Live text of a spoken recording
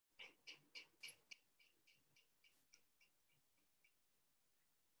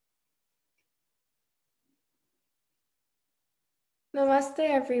Namaste,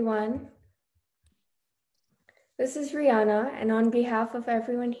 everyone. This is Rihanna, and on behalf of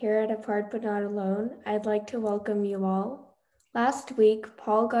everyone here at Apart But Not Alone, I'd like to welcome you all. Last week,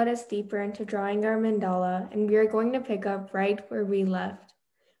 Paul got us deeper into drawing our mandala, and we are going to pick up right where we left.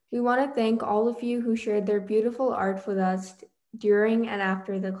 We want to thank all of you who shared their beautiful art with us during and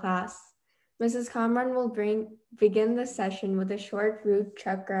after the class. Mrs. Kamran will begin the session with a short root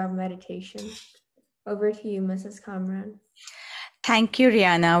chakra meditation. Over to you, Mrs. Kamran. Thank you,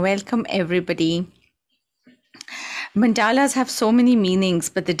 Rihanna. Welcome, everybody. Mandalas have so many meanings,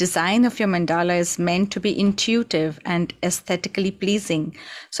 but the design of your mandala is meant to be intuitive and aesthetically pleasing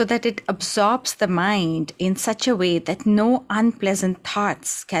so that it absorbs the mind in such a way that no unpleasant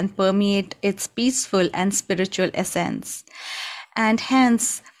thoughts can permeate its peaceful and spiritual essence. And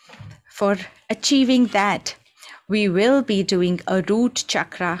hence, for achieving that, we will be doing a root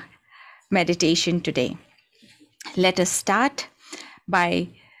chakra meditation today. Let us start by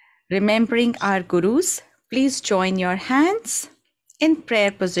remembering our gurus. Please join your hands in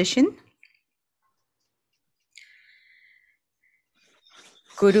prayer position.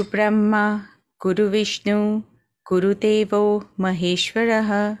 Guru Brahma, Guru Vishnu, Guru Devo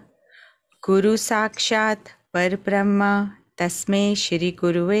Maheshwaraha, Guru Sakshat Par Brahma, Tasmai Shri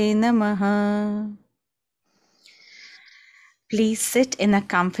Guruve Namaha. Please sit in a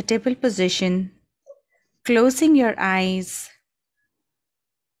comfortable position, closing your eyes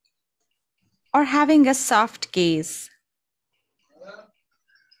or having a soft gaze.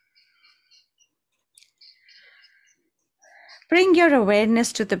 Bring your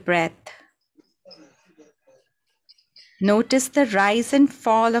awareness to the breath. Notice the rise and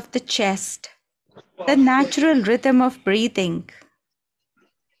fall of the chest, the natural rhythm of breathing.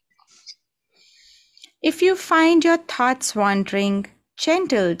 If you find your thoughts wandering,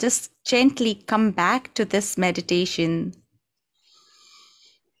 just gently come back to this meditation.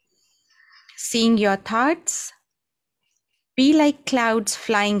 Seeing your thoughts, be like clouds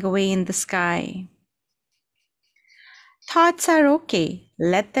flying away in the sky. Thoughts are okay.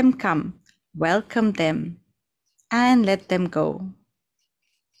 Let them come. Welcome them and let them go.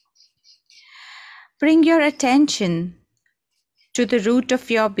 Bring your attention to the root of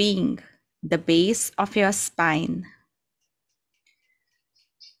your being, the base of your spine.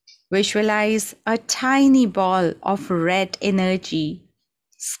 Visualize a tiny ball of red energy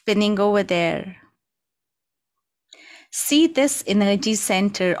spinning over there. See this energy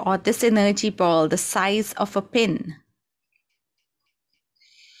center or this energy ball the size of a pin.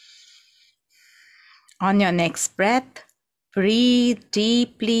 On your next breath, breathe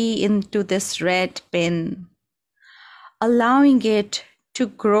deeply into this red pin, allowing it to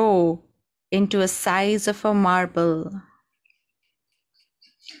grow into a size of a marble.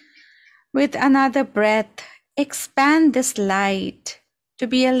 With another breath, expand this light to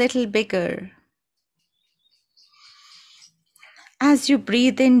be a little bigger. As you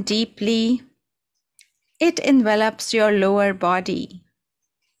breathe in deeply, it envelops your lower body.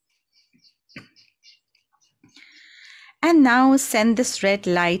 And now send this red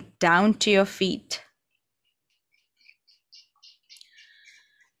light down to your feet.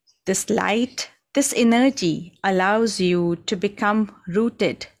 This light, this energy allows you to become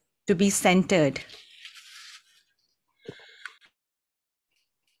rooted, to be centered.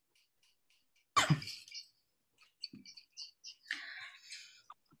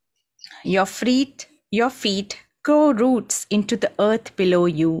 Your feet grow roots into the earth below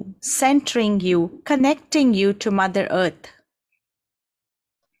you, centering you, connecting you to Mother Earth.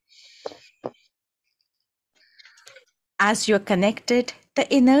 As you're connected,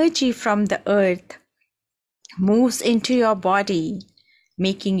 the energy from the earth moves into your body,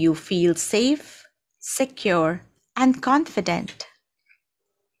 making you feel safe, secure, and confident.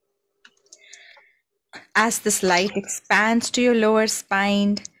 As this light expands to your lower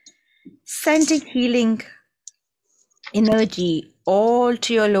spine, sending healing energy all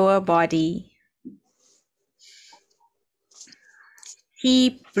to your lower body.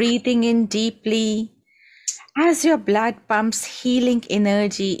 Keep breathing in deeply as your blood pumps healing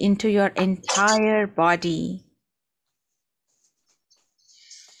energy into your entire body.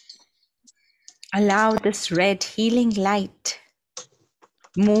 Allow this red healing light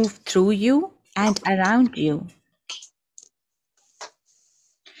move through you and around you.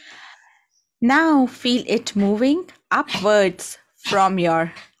 Now feel it moving upwards from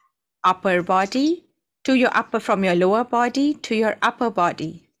your upper body to your from your lower body to your upper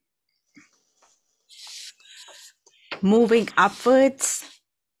body. Moving upwards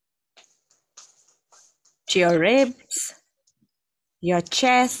to your ribs, your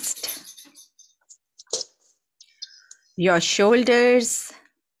chest, your shoulders,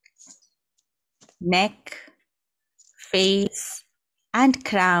 neck, face, and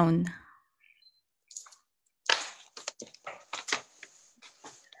crown.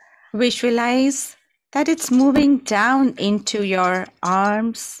 Visualize that it's moving down into your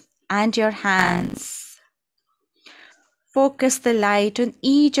arms and your hands. Focus the light on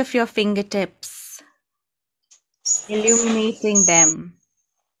each of your fingertips, illuminating them.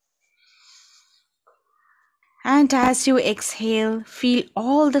 And as you exhale, feel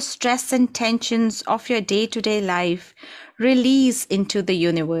all the stress and tensions of your day-to-day life release into the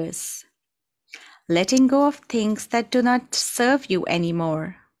universe, letting go of things that do not serve you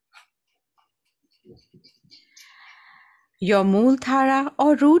anymore. Your Muladhara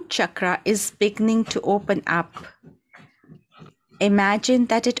or root chakra is beginning to open up. Imagine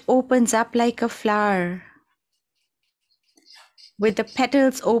that it opens up like a flower, with the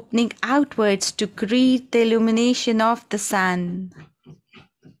petals opening outwards to greet the illumination of the sun.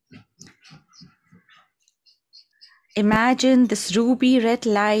 Imagine this ruby red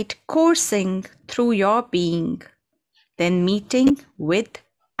light coursing through your being, then meeting with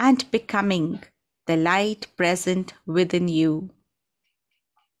and becoming the light present within you.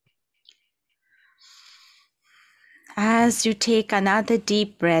 As you take another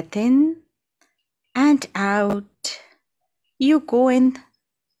deep breath in and out, you go in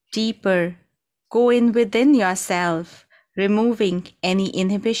deeper, go in within yourself, removing any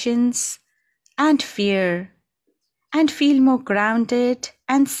inhibitions and fear, and feel more grounded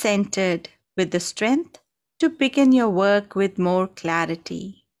and centered with the strength to begin your work with more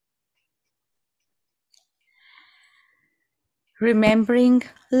clarity. Remembering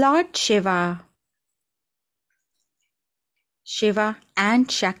Lord Shiva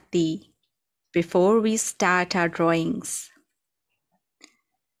and Shakti before we start our drawings.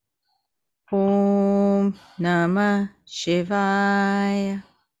 Om Namah Shivaya.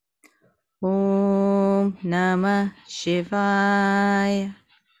 Om Namah Shivaya.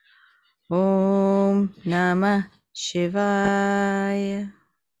 Om Namah Shivaya.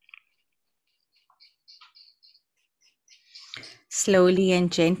 Slowly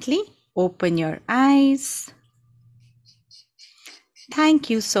and gently open your eyes. Thank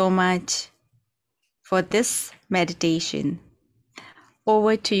you so much for this meditation.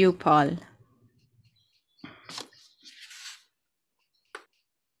 Over to you, Paul.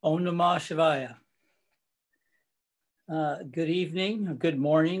 Om Namah Shivaya. Good evening, or good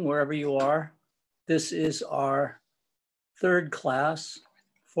morning, wherever you are. This is our fourth class.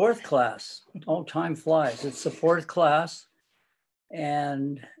 Oh, time flies. It's the fourth class.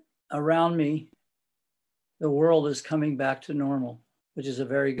 And around me, the world is coming back to normal, which is a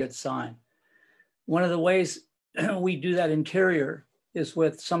very good sign. One of the ways we do that interior is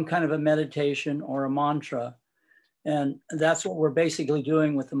with some kind of a meditation or a mantra. And that's what we're basically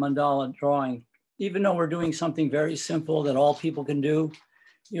doing with the mandala drawing. Even though we're doing something very simple that all people can do,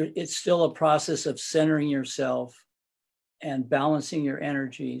 it's still a process of centering yourself and balancing your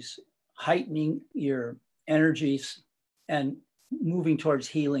energies, heightening your energies, and moving towards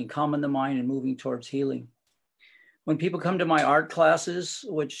healing, calming the mind and moving towards healing. When people come to my art classes,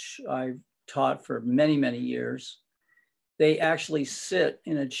 which I've taught for many, many years, they actually sit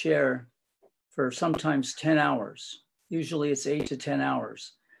in a chair for sometimes 10 hours. Usually it's 8 to 10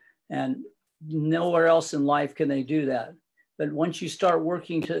 hours. And nowhere else in life can they do that. But once you start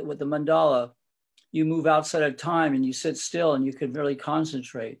working with the mandala, you move outside of time and you sit still and you can really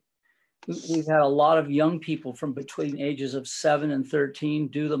concentrate. We've had a lot of young people from between ages of 7 and 13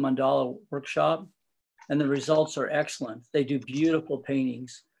 do the mandala workshop, and the results are excellent. They do beautiful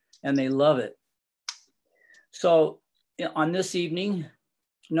paintings and they love it. So on this evening,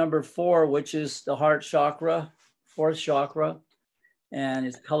 number 4, which is the heart chakra, 4th chakra, and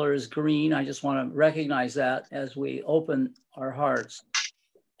its color is green. I just want to recognize that as we open our hearts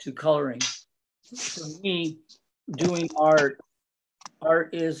to coloring. For me, doing art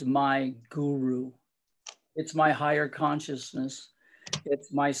is my guru. It's my higher consciousness.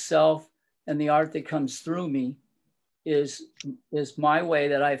 It's myself, and the art that comes through me is my way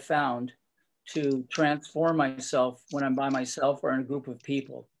that I found to transform myself when I'm by myself or in a group of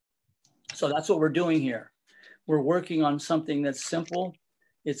people. So that's what we're doing here. We're working on something that's simple.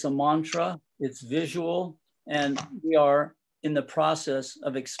 It's a mantra, it's visual, and we are in the process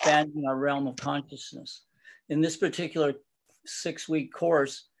of expanding our realm of consciousness. In this particular 6-week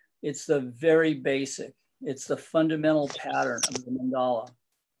course, it's the very basic. It's the fundamental pattern of the mandala.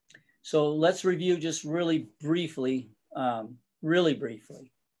 So let's review just really briefly.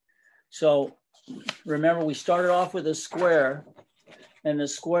 So remember, we started off with a square, and the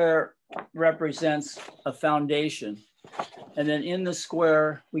square represents a foundation. And then in the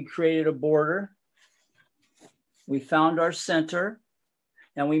square, we created a border. We found our center,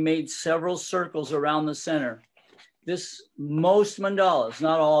 and we made several circles around the center. Most mandalas,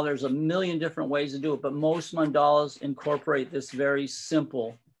 not all, there's a million different ways to do it, but most mandalas incorporate this very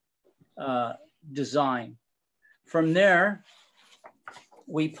simple design. From there,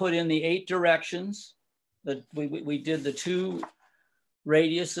 we put in the 8 directions. That we did the 2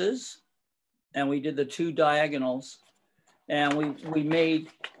 radiuses, and we did the 2 diagonals, and we made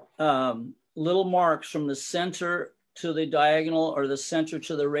little marks from the center to the diagonal or the center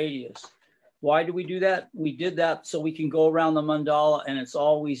to the radius. Why do we do that? We did that so we can go around the mandala and it's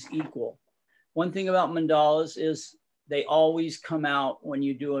always equal. One thing about mandalas is they always come out when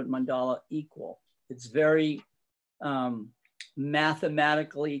you do a mandala equal. It's very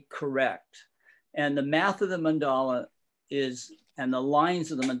mathematically correct. And the math of the mandala is, and the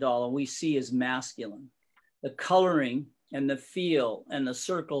lines of the mandala we see as masculine. The coloring and the feel and the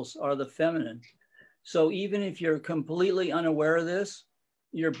circles are the feminine. So even if you're completely unaware of this,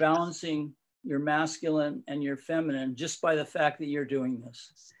 you're balancing your masculine and your feminine just by the fact that you're doing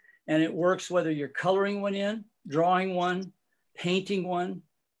this. And it works whether you're coloring one in, drawing one, painting one,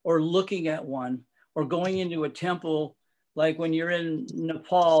 or looking at one, or going into a temple, like when you're in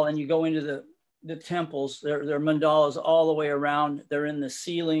Nepal and you go into the temples, there are mandalas all the way around. They're in the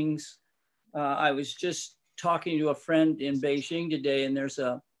ceilings. I was just talking to a friend in Beijing today, and there's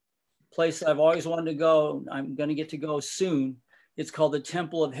a place I've always wanted to go. I'm going to get to go soon. It's called the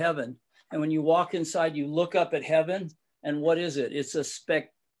Temple of Heaven. And when you walk inside, you look up at heaven, and what is it? It's a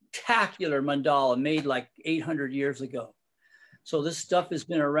spectacular mandala made like 800 years ago. So this stuff has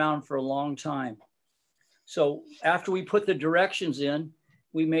been around for a long time. So after we put the directions in,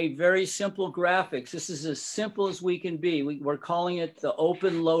 we made very simple graphics. This is as simple as we can be. We're calling it the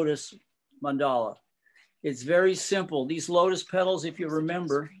open lotus mandala. It's very simple. These lotus petals, if you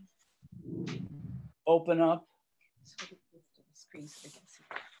remember, open up.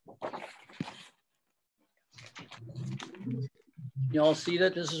 You all see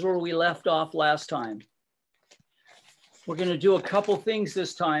that? This is where we left off last time. We're going to do a couple things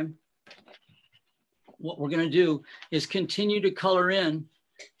this time. What we're going to do is continue to color in,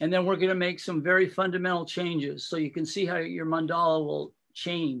 and then we're going to make some very fundamental changes so you can see how your mandala will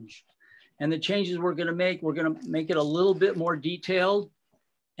change. And the changes we're going to make it a little bit more detailed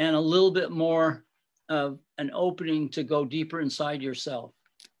and a little bit more of an opening to go deeper inside yourself.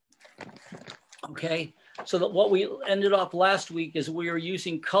 Okay, so that what we ended off last week is we were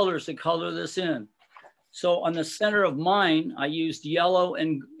using colors to color this in. So on the center of mine, I used yellow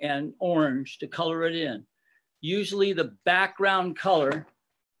and orange to color it in. Usually the background color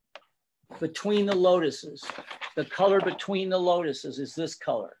between the lotuses, the color between the lotuses is this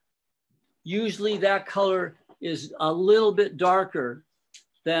color. Usually that color is a little bit darker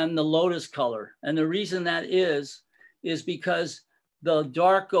than the lotus color. And the reason that is because the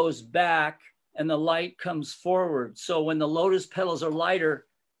dark goes back and the light comes forward. So when the lotus petals are lighter,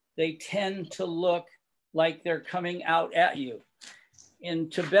 they tend to look like they're coming out at you. In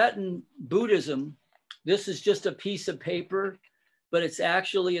Tibetan Buddhism, this is just a piece of paper, but it's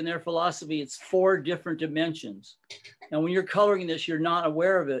actually, in their philosophy, it's 4 different dimensions. And when you're coloring this, you're not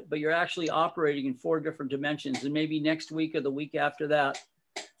aware of it, but you're actually operating in 4 different dimensions. And maybe next week or the week after that,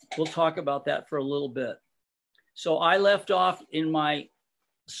 we'll talk about that for a little bit. So I left off in my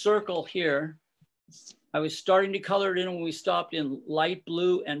circle here. I was starting to color it in when we stopped in light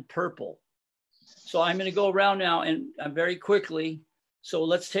blue and purple. So I'm going to go around now and very quickly. So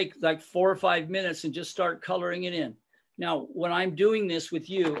let's take like 4 or 5 minutes and just start coloring it in. Now, when I'm doing this with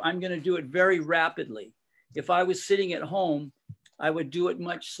you, I'm going to do it very rapidly. If I was sitting at home, I would do it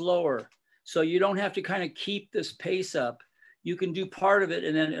much slower. So you don't have to kind of keep this pace up. You can do part of it,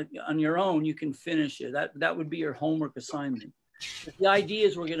 and then on your own, you can finish it. That would be your homework assignment. But the idea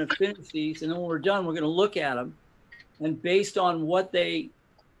is we're going to finish these, and then when we're done, we're going to look at them. And based on what they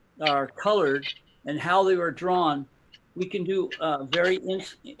are colored and how they were drawn, we can do a very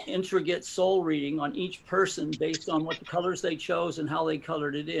intricate soul reading on each person based on what the colors they chose and how they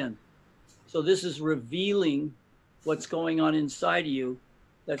colored it in. So this is revealing what's going on inside of you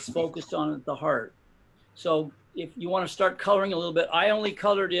that's focused on at the heart. So if you want to start coloring a little bit, I only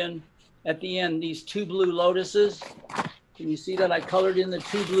colored in at the end these 2 blue lotuses. Can you see that I colored in the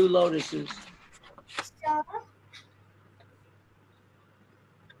 2 blue lotuses?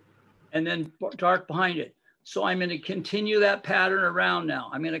 And then dark behind it. So I'm going to continue that pattern around now.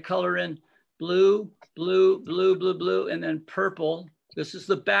 I'm going to color in blue, blue, blue, blue, blue, and then purple. This is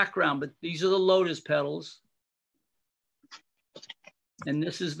the background, but these are the lotus petals. And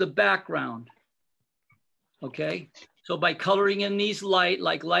this is the background. Okay, So by coloring in these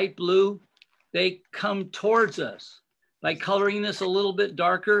like light blue, they come towards us. By coloring this a little bit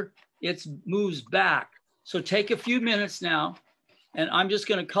darker, it moves back. So take a few minutes now, and I'm just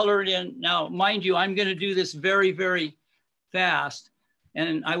going to color it in. Now, mind you, I'm going to do this very, very fast,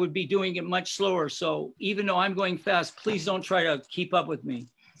 and I would be doing it much slower. So even though I'm going fast, please don't try to keep up with me.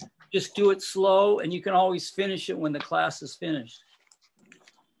 Just do it slow, and you can always finish it when the class is finished.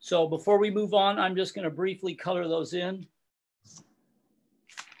 So before we move on, I'm just going to briefly color those in.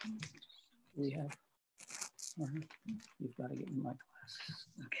 We have, you've got to get in my glasses.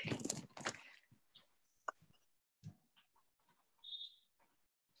 Okay.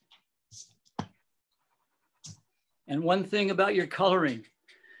 And one thing about your coloring,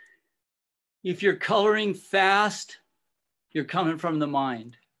 if you're coloring fast, you're coming from the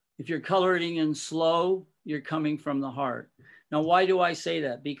mind. If you're coloring in slow, you're coming from the heart. Now, why do I say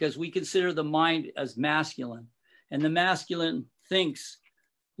that? Because we consider the mind as masculine, and the masculine thinks,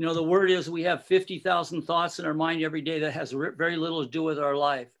 you know, the word is we have 50,000 thoughts in our mind every day that has very little to do with our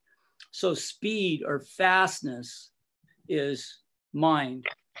life. So speed or fastness is mind.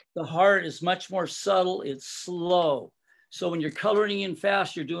 The heart is much more subtle, it's slow. So when you're coloring in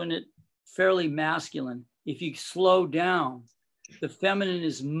fast, you're doing it fairly masculine. If you slow down, the feminine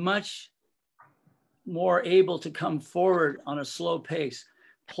is much more able to come forward on a slow pace.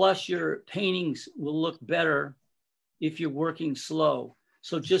 Plus your paintings will look better if you're working slow.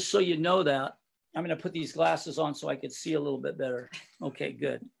 So just so you know that, I'm going to put these glasses on so I can see a little bit better. Okay,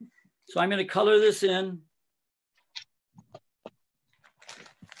 good. So I'm going to color this in.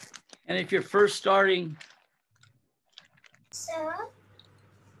 And if you're first starting,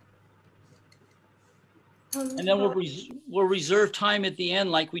 and then we'll reserve time at the end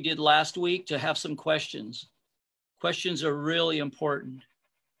like we did last week to have some questions. Questions are really important.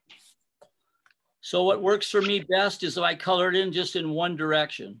 So what works for me best is if I color it in just in one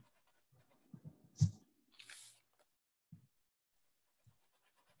direction.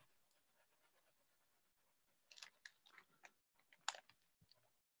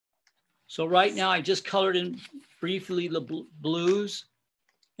 So right now I just colored in briefly the blues,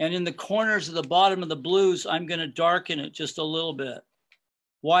 and in the corners of the bottom of the blues, I'm going to darken it just a little bit.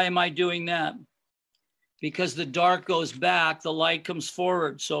 Why am I doing that? Because the dark goes back, the light comes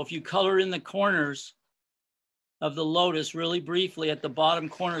forward. So if you color in the corners of the lotus really briefly at the bottom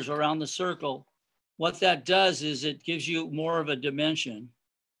corners around the circle, what that does is it gives you more of a dimension.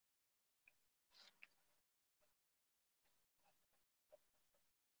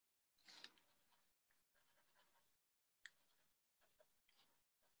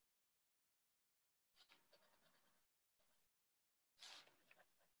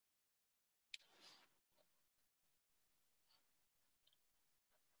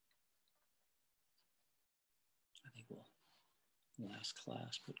 I think we'll last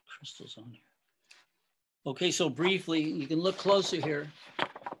class put crystals on here. Okay, so briefly, you can look closer here.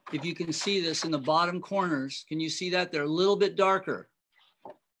 If you can see this in the bottom corners, can you see that? They're a little bit darker.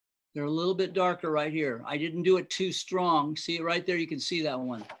 They're a little bit darker right here. I didn't do it too strong. See it right there? You can see that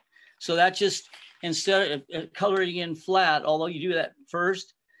one. So that just, instead of coloring in flat, although you do that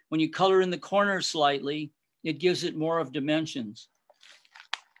first, when you color in the corners slightly, it gives it more of dimensions.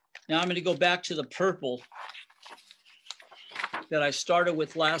 Now I'm going to go back to the purple that I started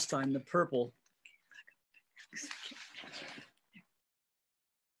with last time, the purple.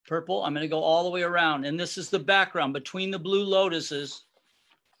 Purple, I'm going to go all the way around. And this is the background between the blue lotuses.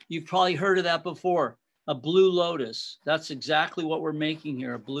 You've probably heard of that before, a blue lotus. That's exactly what we're making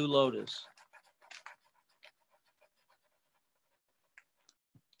here, a blue lotus.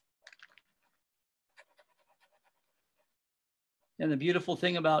 And the beautiful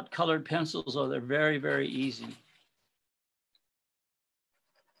thing about colored pencils, they're very, very easy.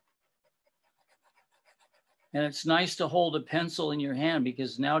 And it's nice to hold a pencil in your hand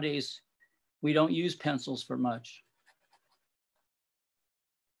because nowadays we don't use pencils for much.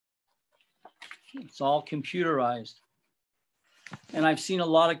 It's all computerized. And I've seen a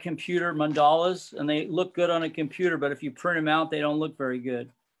lot of computer mandalas and they look good on a computer, but if you print them out, they don't look very good.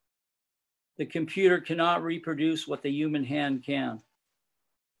 The computer cannot reproduce what the human hand can.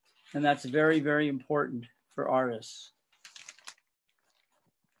 And that's very, very important for artists.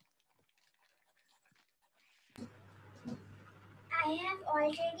 I have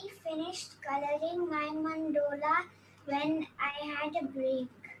already finished coloring my mandala when I had a break.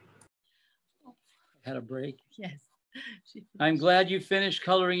 Had a break? Yes. I'm glad you finished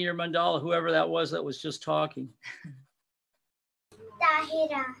coloring your mandala, whoever that was just talking.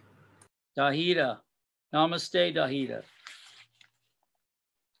 Tahira. Dahida. Namaste, Dahida.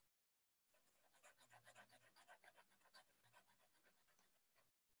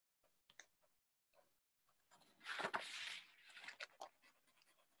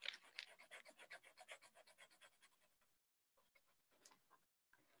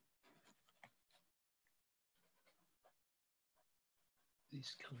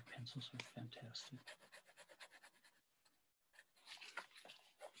 These colored pencils are fantastic.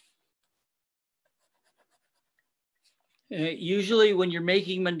 Usually when you're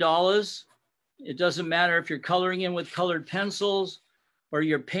making mandalas, it doesn't matter if you're coloring in with colored pencils or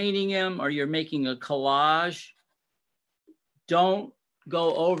you're painting them or you're making a collage. Don't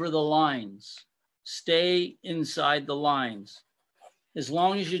go over the lines. Stay inside the lines. As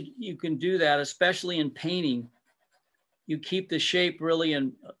long as you can do that, especially in painting, you keep the shape really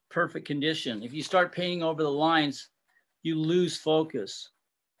in perfect condition. If you start painting over the lines, you lose focus.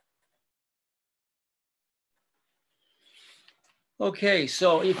 Okay,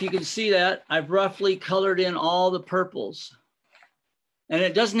 so if you can see that, I've roughly colored in all the purples. And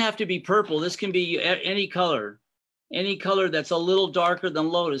it doesn't have to be purple. This can be any color that's a little darker than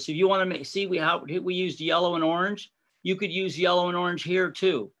lotus. If you want to see how we used yellow and orange, you could use yellow and orange here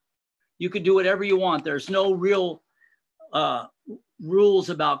too. You could do whatever you want. There's no real rules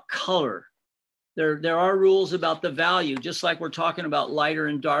about color. There are rules about the value, just like we're talking about lighter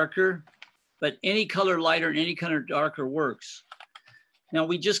and darker, but any color lighter and any color darker works. Now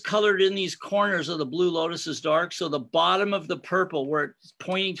we just colored in these corners of the blue lotus is dark. So the bottom of the purple where it's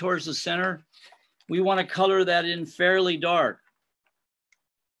pointing towards the center, we want to color that in fairly dark,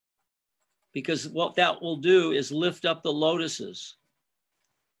 because what that will do is lift up the lotuses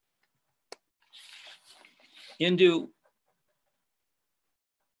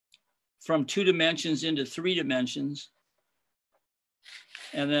from 2 dimensions into 3 dimensions.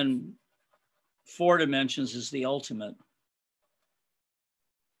 And then 4 dimensions is the ultimate.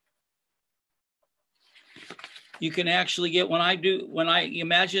 You can actually get, when I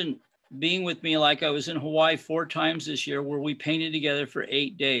imagine being with me like I was in Hawaii 4 times this year, where we painted together for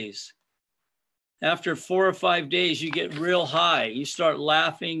 8 days. After 4 or 5 days, you get real high. You start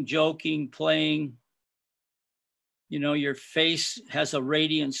laughing, joking, playing. You know, your face has a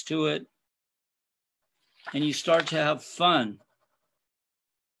radiance to it. And you start to have fun.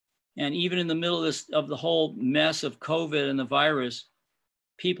 And even in the middle of the whole mess of COVID and the virus,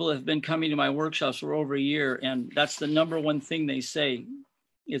 people have been coming to my workshops for over a year, and that's the #1 thing they say.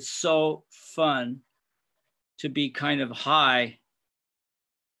 It's so fun to be kind of high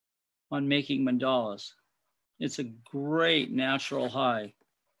on making mandalas. It's a great natural high.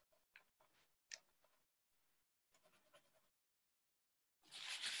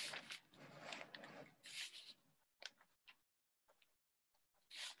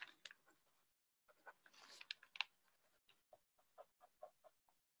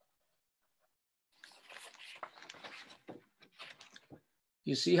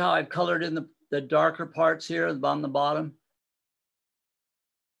 You see how I've colored in the darker parts here on the bottom?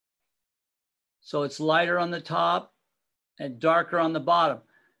 So it's lighter on the top and darker on the bottom.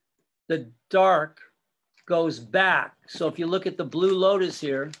 The dark goes back. So if you look at the blue lotus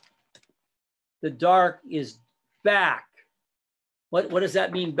here, the dark is back. What does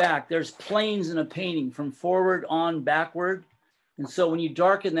that mean, back? There's planes in a painting from forward on backward. And so when you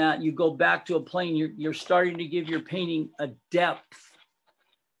darken that, you go back to a plane. You're starting to give your painting a depth.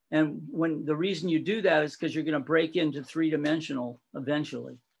 And when the reason you do that is because you're going to break into 3-dimensional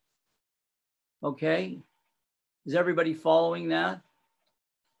eventually. Okay? Is everybody following that?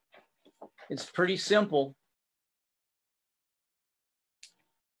 It's pretty simple.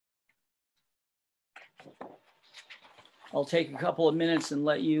 I'll take a couple of minutes and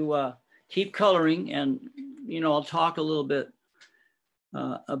let you keep coloring, and I'll talk a little bit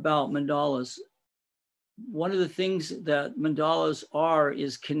about mandalas. One of the things that mandalas are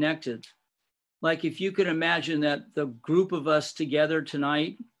is connected. Like if you can imagine that the group of us together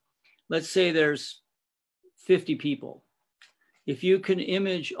tonight, let's say there's 50 people. If you can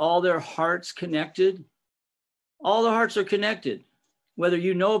image all their hearts connected, all the hearts are connected. Whether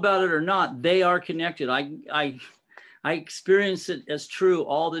you know about it or not, they are connected. I experience it as true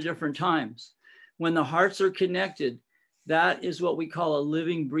all the different times. When the hearts are connected, that is what we call a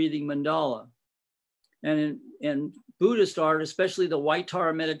living, breathing mandala. And in Buddhist art, especially the White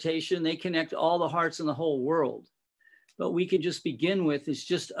Tara meditation, they connect all the hearts in the whole world. But we can just begin with, it's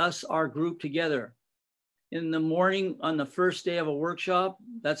just us, our group together. In the morning, on the first day of a workshop,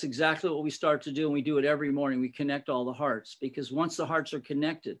 that's exactly what we start to do. And we do it every morning. We connect all the hearts, because once the hearts are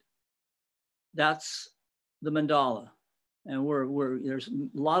connected, that's the mandala. And there's a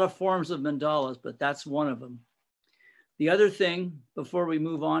lot of forms of mandalas, but that's one of them. The other thing, before we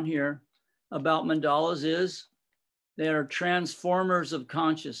move on here, about mandalas is they are transformers of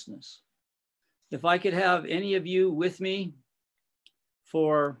consciousness. If I could have any of you with me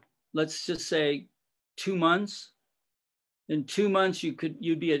for, let's just say, 2 months, in 2 months,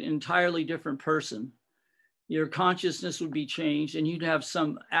 you'd be an entirely different person. your consciousness would be changed, and you'd have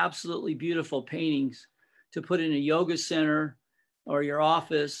some absolutely beautiful paintings to put in a yoga center or your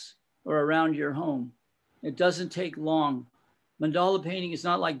office or around your home. It doesn't take long. Mandala painting is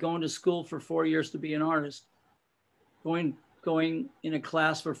not like going to school for 4 years to be an artist. Going in a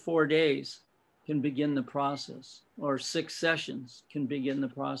class for 4 days can begin the process, or 6 sessions can begin the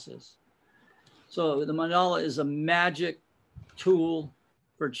process. So the mandala is a magic tool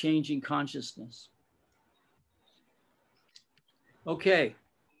for changing consciousness. Okay,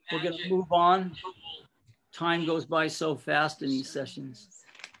 we're going to move on. Time goes by so fast in these sessions.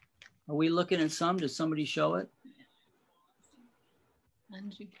 Are we looking at some? Did somebody show it?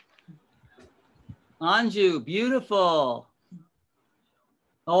 Anju, beautiful.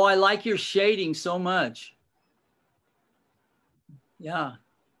 Oh, I like your shading so much. Yeah,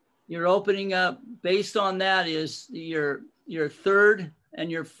 you're opening up. Based on that is your third and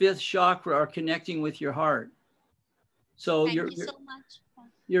your fifth chakra are connecting with your heart. So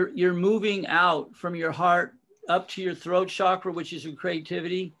you're moving out from your heart up to your throat chakra, which is your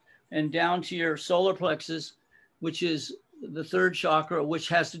creativity, and down to your solar plexus, which is the third chakra, which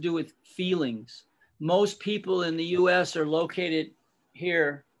has to do with feelings. Most people in the US are located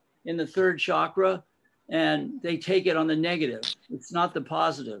here in the third chakra, and they take it on the negative. It's not the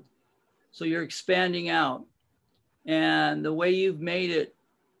positive. So you're expanding out. And the way you've made it,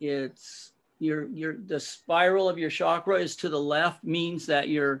 it's the spiral of your chakra is to the left, means that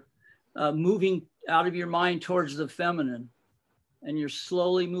you're moving out of your mind towards the feminine, and you're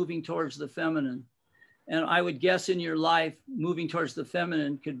slowly moving towards the feminine. And I would guess in your life, moving towards the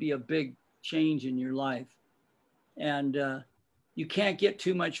feminine could be a big change in your life. And you can't get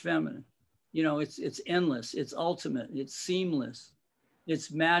too much feminine. You know, it's endless, it's ultimate, it's seamless,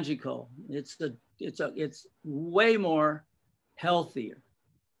 it's magical. It's way more healthier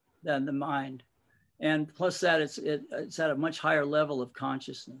than the mind. And plus that it's at a much higher level of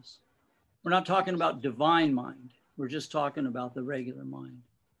consciousness. We're not talking about divine mind. We're just talking about the regular mind.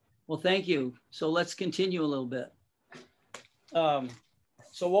 Well, thank you. So let's continue a little bit.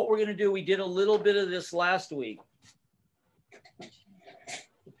 So what we're going to do, we did a little bit of this last week.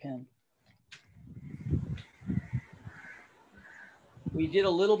 The pen. We did a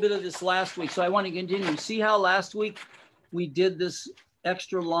little bit of this last week. So I want to continue. See how last week we did this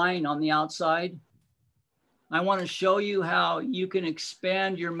extra line on the outside? I want to show you how you can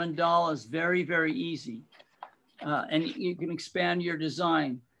expand your mandalas very, very easy. And you can expand your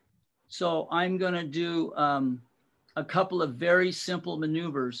design. So I'm going to do a couple of very simple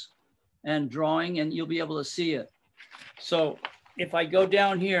maneuvers and drawing, and you'll be able to see it. So if I go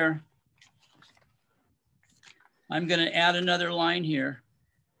down here, I'm going to add another line here.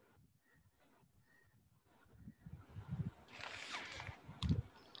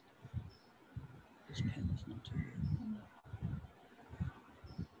 This pen is not too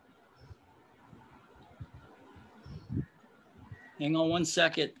good. Hang on one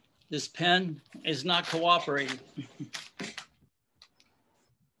second. This pen is not cooperating.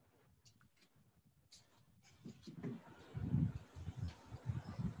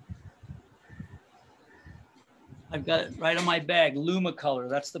 I've got it right on my bag, Lumacolor.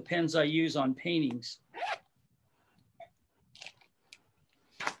 That's the pens I use on paintings.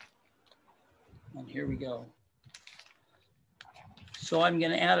 And here we go. So I'm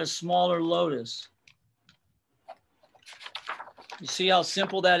going to add a smaller lotus. You see how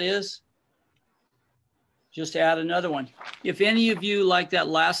simple that is? Just add another one. If any of you like that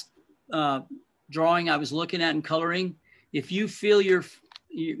last drawing I was looking at and coloring, if you feel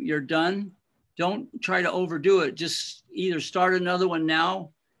you're done, don't try to overdo it. Just either start another one now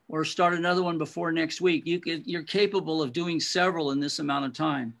or start another one before next week. You're capable of doing several in this amount of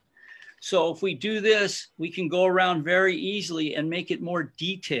time. So if we do this, we can go around very easily and make it more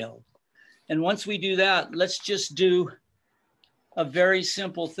detailed. And once we do that, let's just do a very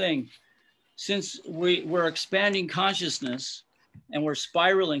simple thing. Since we're expanding consciousness and we're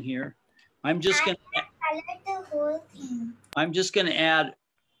spiraling here, I'm just going to add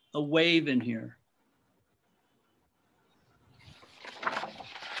a wave in here.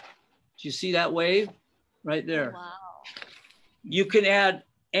 Do you see that wave right there? Wow. You can add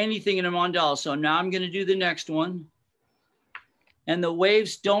anything in a mandala. So now I'm going to do the next one. And the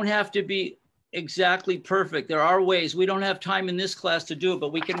waves don't have to be exactly perfect. There are ways. We don't have time in this class to do it,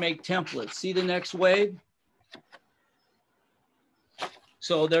 but we can make templates. See the next wave?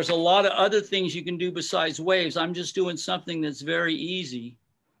 So there's a lot of other things you can do besides waves. I'm just doing something that's very easy.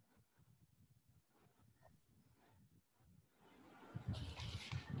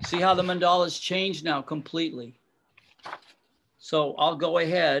 See how the mandala's changed now completely. So I'll go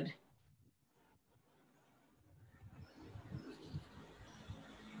ahead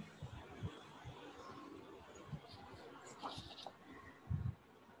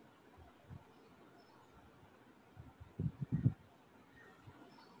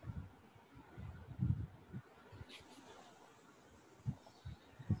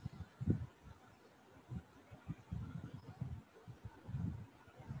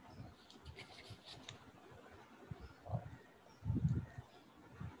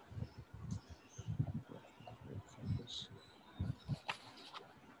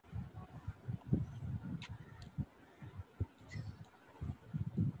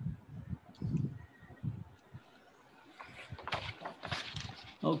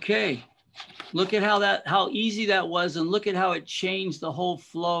Okay, look at how easy that was, and look at how it changed the whole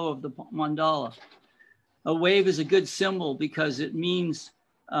flow of the mandala. A wave is a good symbol because it means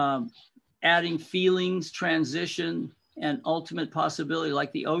adding feelings, transition, and ultimate possibility,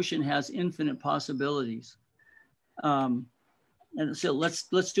 like the ocean has infinite possibilities. And so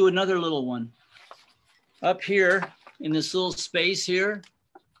let's do another little one. Up here in this little space here,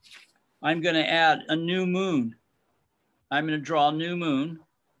 I'm going to add a new moon. I'm going to draw a new moon.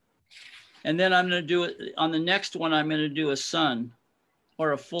 And then I'm going to do it on the next one, I'm going to do a sun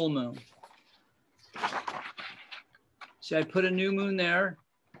or a full moon. See, I put a new moon there,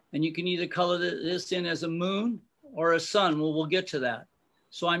 and you can either color this in as a moon or a sun. Well, we'll get to that.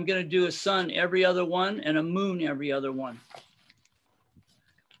 So I'm going to do a sun every other one and a moon every other one.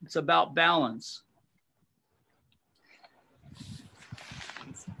 It's about balance.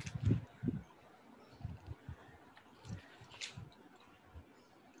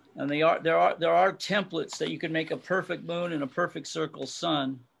 And there are templates that you can make a perfect moon and a perfect circle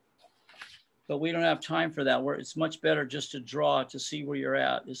sun, but we don't have time for that. It's much better just to draw to see where you're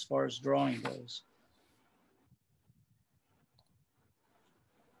at as far as drawing goes.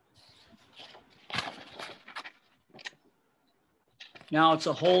 Now it's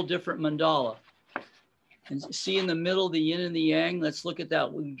a whole different mandala. And see in the middle, the yin and the yang, let's look at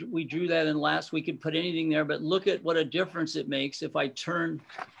that. We drew that in last, we could put anything there, but look at what a difference it makes if I turn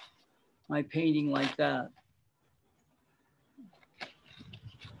my painting like that.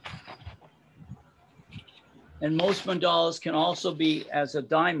 And most mandalas can also be as a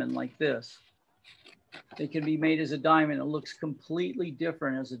diamond like this. They can be made as a diamond. It looks completely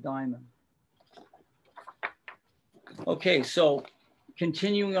different as a diamond. Okay, so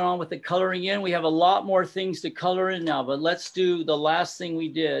continuing on with the coloring in, we have a lot more things to color in now, but let's do the last thing we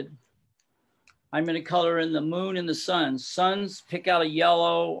did. I'm going to color in the moon and the sun. Suns, pick out a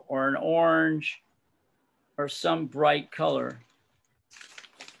yellow or an orange or some bright color.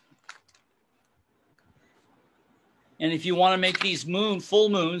 And if you want to make these full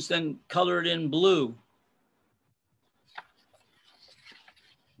moons, then color it in blue.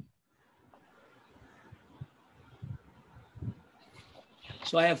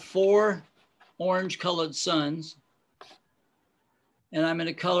 So I have 4 orange colored suns, and I'm going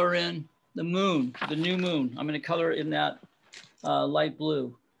to color in the moon, the new moon. I'm going to color it in that light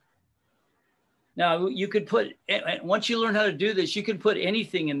blue. Now you could put, once you learn how to do this, you can put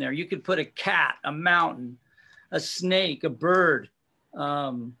anything in there. You could put a cat, a mountain, a snake, a bird,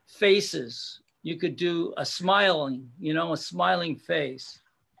 faces. You could do a smiling, a smiling face.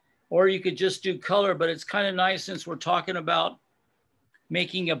 Or you could just do color, but it's kind of nice since we're talking about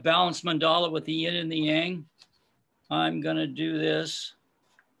making a balanced mandala with the yin and the yang. I'm going to do this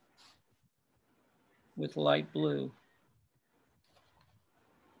with light blue.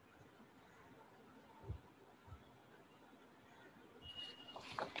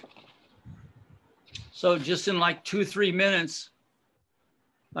 So just in like 2-3 minutes,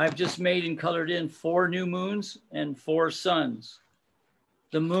 I've just made and colored in 4 new moons and 4 suns.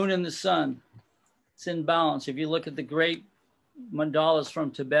 The moon and the sun, it's in balance. If you look at the great mandalas from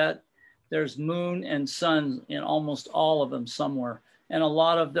Tibet, there's moon and sun in almost all of them somewhere. And a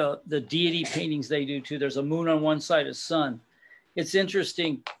lot of the deity paintings they do too, there's a moon on one side, a sun. It's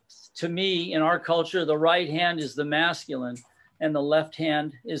interesting to me, in our culture, the right hand is the masculine and the left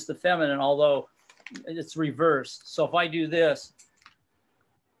hand is the feminine, although it's reversed. So if I do this,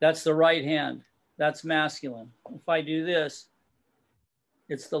 that's the right hand, that's masculine. If I do this,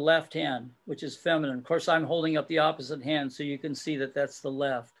 it's the left hand, which is feminine. Of course, I'm holding up the opposite hand, so you can see that that's the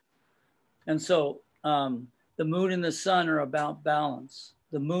left. And so the moon and the sun are about balance.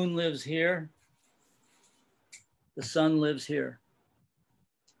 The moon lives here, the sun lives here.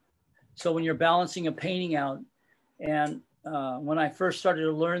 So when you're balancing a painting out, and when I first started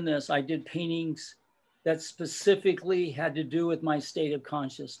to learn this, I did paintings that specifically had to do with my state of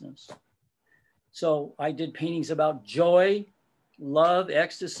consciousness. So I did paintings about joy, love,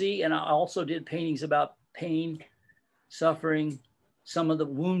 ecstasy, and I also did paintings about pain, suffering, some of the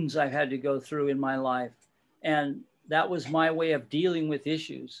wounds I've had to go through in my life. And that was my way of dealing with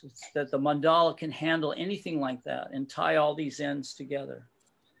issues. It's that the mandala can handle anything like that and tie all these ends together.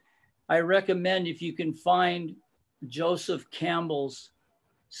 I recommend, if you can find Joseph Campbell's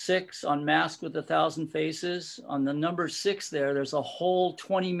 6 on Mask with 1,000 Faces, on the number 6 there's a whole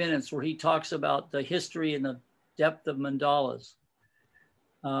 20 minutes where he talks about the history and the depth of mandalas.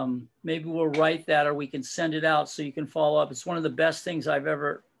 Maybe we'll write that, or we can send it out so you can follow up. It's one of the best things I've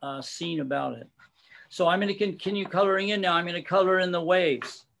ever seen about it. So I'm going to continue coloring in now. I'm going to color in the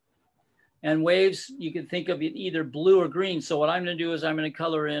waves. And waves, you can think of it either blue or green. So what I'm going to do is I'm going to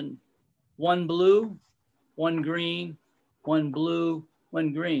color in one blue, one green, one blue,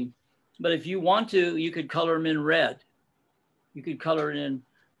 one green. But if you want to, you could color them in red. You could color it in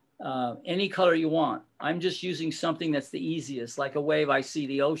any color you want. I'm just using something that's the easiest. Like a wave, I see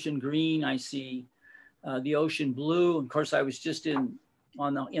the ocean green, I see the ocean blue. Of course, I was just in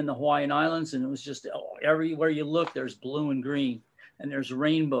the Hawaiian Islands, and it was just everywhere you look, there's blue and green, and there's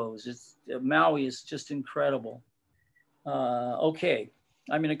rainbows. Maui is just incredible. Okay,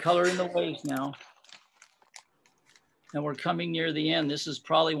 I'm going to color in the waves now. And we're coming near the end. This is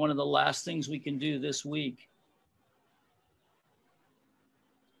probably one of the last things we can do this week.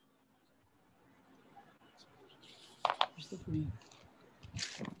 Where's the green?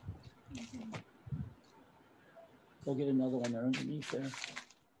 Go get another one there underneath there.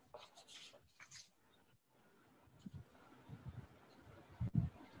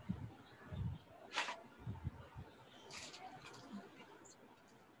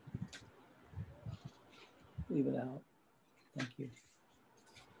 Leave it out. Thank you.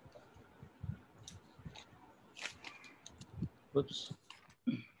 Whoops.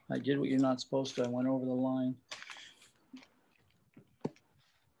 I did what you're not supposed to. I went over the line.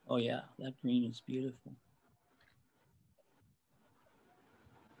 Oh yeah, that green is beautiful.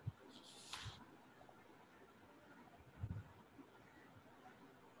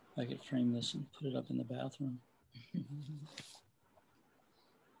 I could frame this and put it up in the bathroom.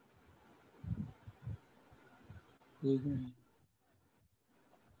 Blue green.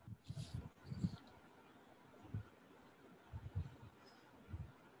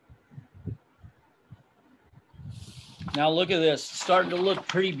 Now look at this, it's starting to look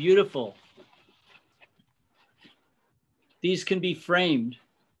pretty beautiful. These can be framed.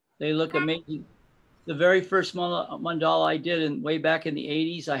 They look amazing. The very first mandala I did way back in the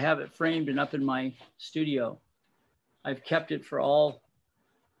 80s, I have it framed and up in my studio. I've kept it for all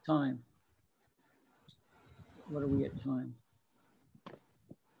time. What are we at time?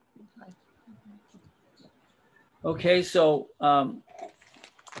 Okay, so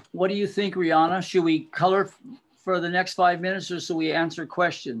what do you think, Rihanna? Should we color for the next 5 minutes, or so we answer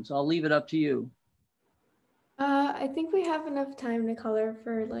questions? I'll leave it up to you. I think we have enough time to color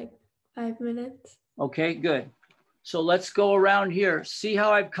for like 5 minutes. Okay, good. So let's go around here. See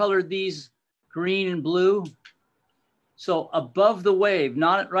how I've colored these green and blue? So above the wave,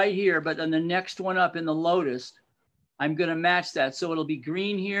 not right here, but on the next one up in the lotus, I'm going to match that. So it'll be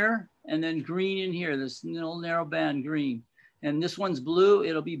green here and then green in here, this little narrow band green. And this one's blue,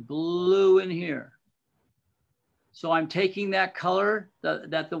 it'll be blue in here. So I'm taking that color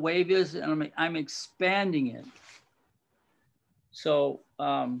that the wave is, and I'm expanding it. So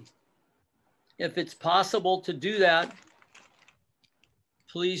if it's possible to do that,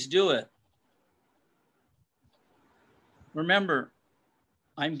 please do it. Remember,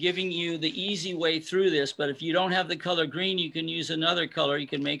 I'm giving you the easy way through this, but if you don't have the color green, you can use another color. You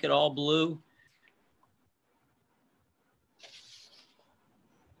can make it all blue.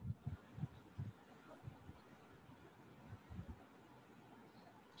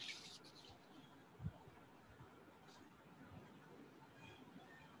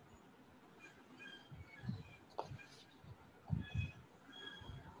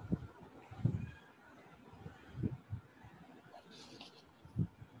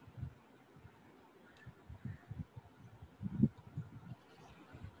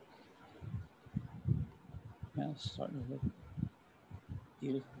 Yeah, it's starting to look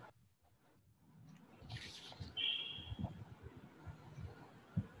beautiful.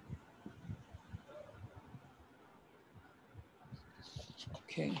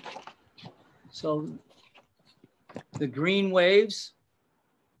 Okay, so the green waves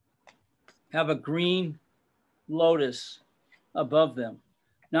have a green lotus above them.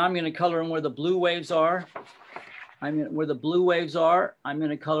 Now I'm going to color in where the blue waves are. Where the blue waves are, I'm going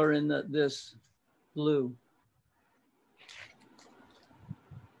to color in this blue.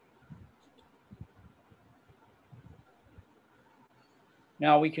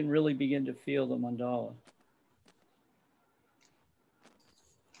 Now we can really begin to feel the mandala.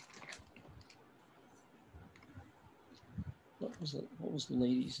 What was the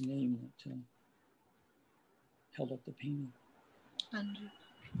lady's name that held up the painting?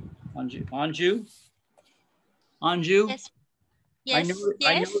 Anju? Yes.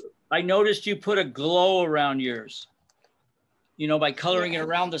 Yes. I noticed you put a glow around yours. You know, by coloring it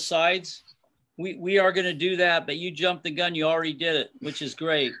around the sides. We are going to do that, but you jumped the gun. You already did it, which is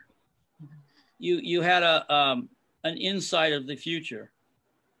great. You had an insight of the future.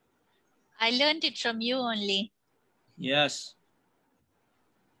 I learned it from you only. Yes.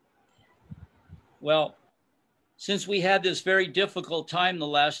 Well, since we had this very difficult time the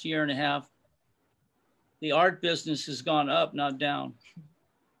last year and a half, the art business has gone up, not down.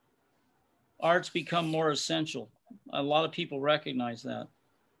 Art's become more essential. A lot of people recognize that.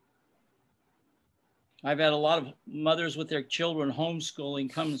 I've had a lot of mothers with their children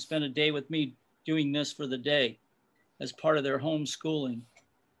homeschooling come and spend a day with me doing this for the day as part of their homeschooling.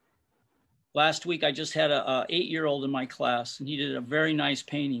 Last week, I just had a 8-year-old in my class, and he did a very nice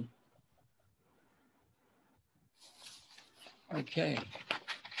painting. Okay,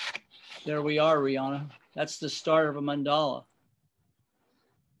 there we are, Rihanna. That's the start of a mandala.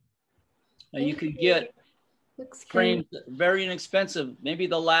 Now you can get frames, very inexpensive. Maybe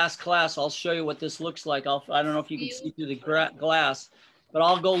the last class, I'll show you what this looks like. I don't know if you can see through the glass, but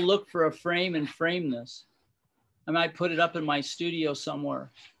I'll go look for a frame and frame this. I might put it up in my studio somewhere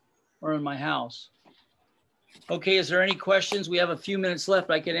or in my house. Okay, is there any questions? We have a few minutes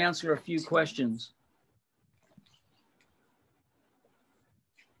left. I can answer a few questions.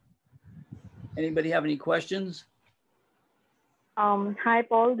 Anybody have any questions? Hi,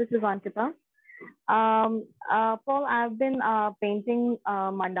 Paul. This is Ankita. Paul, I've been painting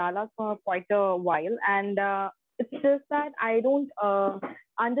mandalas for quite a while, and it's just that I don't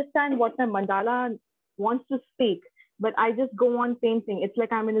understand what my mandala wants to speak, but I just go on painting. It's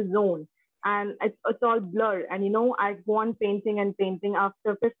like I'm in a zone, and it's all blurred. And you know, I go on painting and painting.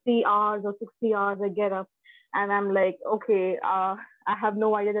 After 50 hours or 60 hours, I get up, and I'm like, okay, I have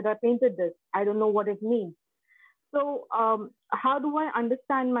no idea that I painted this. I don't know what it means. So how do I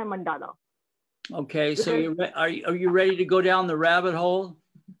understand my mandala? Okay, so are you ready to go down the rabbit hole?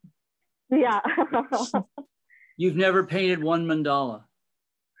 Yeah. You've never painted one mandala?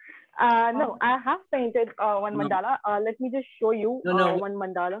 No, I have painted one mandala. Let me just show you one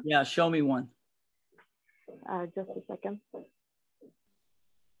mandala. Yeah, show me one. Just a second.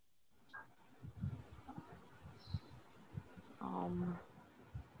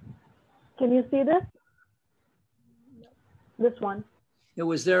 Can you see this? This one. It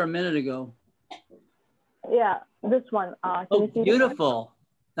was there a minute ago. Yeah, this one. Can you see beautiful.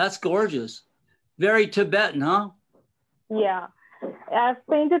 That's gorgeous. Very Tibetan, huh? Yeah. I've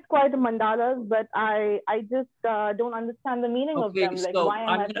painted quite a mandalas, but I just don't understand the meaning of them. Like, so why am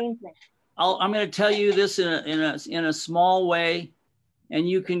I painting? I'm going to tell you this in a small way, and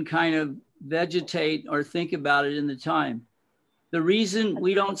you can kind of vegetate or think about it in the time. The reason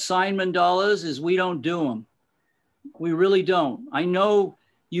we don't sign mandalas is we don't do them. We really don't. I know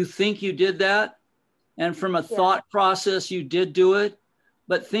you think you did that, and from a thought process, you did do it,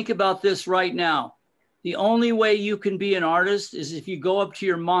 but think about this right now. The only way you can be an artist is if you go up to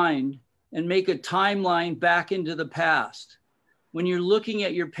your mind and make a timeline back into the past. When you're looking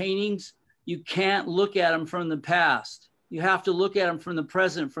at your paintings, you can't look at them from the past. You have to look at them from the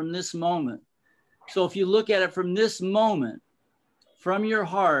present, from this moment. So if you look at it from this moment, from your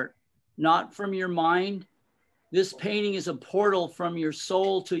heart, not from your mind, this painting is a portal from your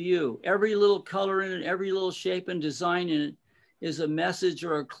soul to you. Every little color in it, every little shape and design in it is a message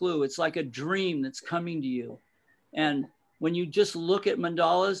or a clue. It's like a dream that's coming to you. And when you just look at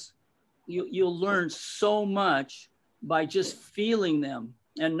mandalas, you'll learn so much by just feeling them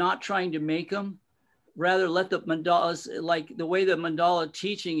and not trying to make them. Rather, let the mandalas, like the way the mandala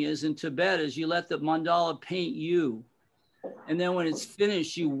teaching is in Tibet, is you let the mandala paint you. And then when it's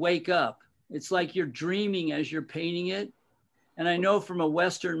finished, you wake up. It's like you're dreaming as you're painting it. And I know from a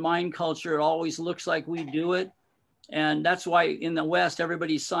Western mind culture, it always looks like we do it. And that's why in the West,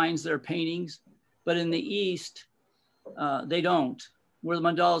 everybody signs their paintings. But in the East, they don't. Where the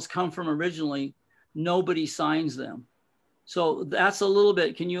mandalas come from originally, nobody signs them. So that's a little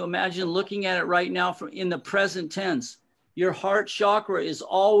bit. Can you imagine looking at it right now in the present tense? Your heart chakra is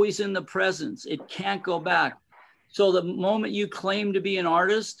always in the presence. It can't go back. So the moment you claim to be an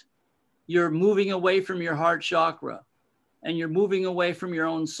artist, you're moving away from your heart chakra and you're moving away from your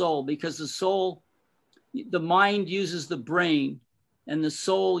own soul, because the soul, the mind uses the brain and the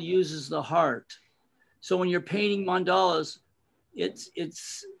soul uses the heart. So when you're painting mandalas,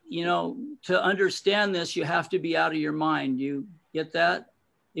 it's you know, to understand this, you have to be out of your mind. You get that?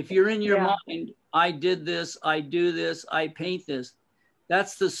 If you're in your mind, I did this, I do this, I paint this.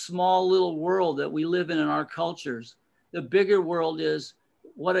 That's the small little world that we live in our cultures. The bigger world is,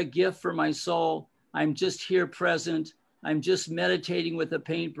 what a gift for my soul. I'm just here present. I'm just meditating with a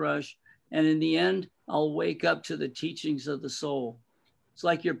paintbrush. And in the end, I'll wake up to the teachings of the soul. It's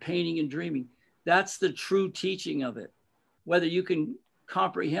like you're painting and dreaming. That's the true teaching of it. Whether you can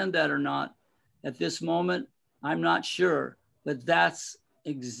comprehend that or not, at this moment, I'm not sure, but that's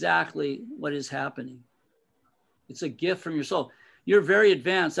exactly what is happening. It's a gift from your soul. You're very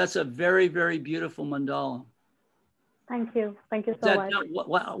advanced. That's a very, very beautiful mandala. Thank you. Thank you so much.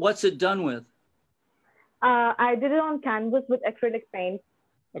 What's it done with? I did it on canvas with acrylic paint.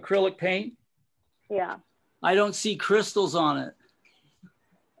 Acrylic paint? Yeah. I don't see crystals on it.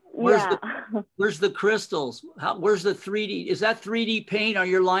 Where's the crystals? Where's the 3D? Is that 3D paint? Are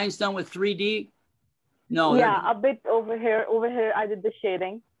your lines done with 3D? No. Yeah, a bit over here. Over here, I did the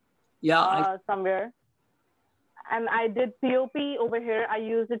shading. Yeah. Somewhere. And I did POP over here. I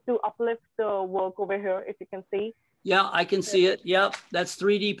used it to uplift the work over here, if you can see. Yeah, I can see it. Yep, that's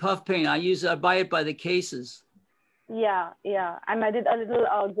 3D puff paint. I buy it by the cases. Yeah, yeah. And I did a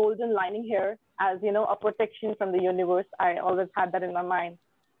little golden lining here as, you know, a protection from the universe. I always had that in my mind.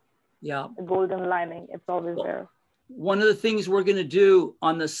 Yeah. The golden lining, it's always there. One of the things we're going to do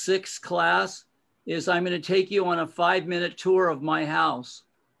on the 6th class is I'm going to take you on a 5-minute tour of my house.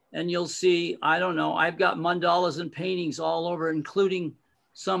 And you'll see, I don't know, I've got mandalas and paintings all over, including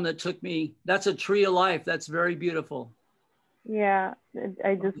some that took me, that's a tree of life. That's very beautiful. Yeah,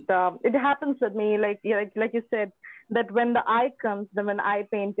 it happens with me, like you said, that when the eye comes, then when I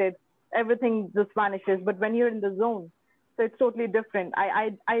paint it, everything just vanishes. But when you're in the zone, so it's totally different.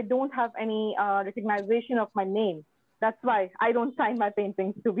 I don't have any recognition of my name. That's why I don't sign my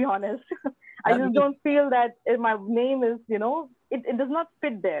paintings, to be honest. I just don't feel that my name is, you know, it does not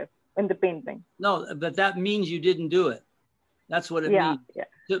fit there in the painting. No, but that means you didn't do it. That's what it means. Yeah.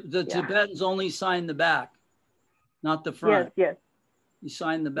 The Tibetans only sign the back, not the front. Yes. You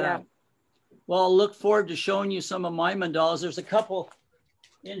sign the back. Yeah. Well, I'll look forward to showing you some of my mandalas. There's a couple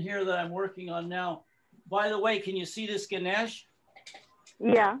in here that I'm working on now. By the way, can you see this Ganesh?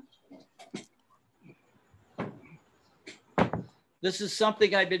 Yeah. This is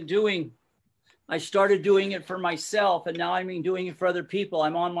something I've been doing. I started doing it for myself, and now I'm doing it for other people.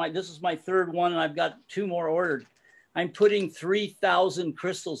 This is my 3rd one, and I've got 2 more ordered. I'm putting 3,000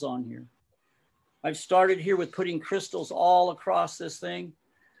 crystals on here. I've started here with putting crystals all across this thing.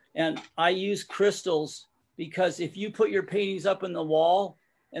 And I use crystals because if you put your paintings up in the wall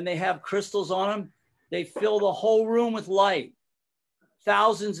and they have crystals on them, they fill the whole room with light.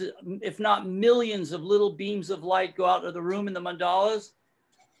 Thousands, if not millions of little beams of light go out of the room in the mandalas.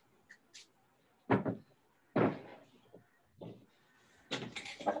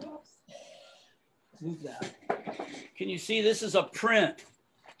 Move that. Can you see this is a print?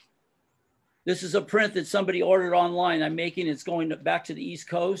 This is a print that somebody ordered online. I'm making it's going back to the East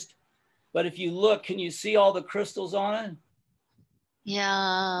Coast. But if you look, can you see all the crystals on it?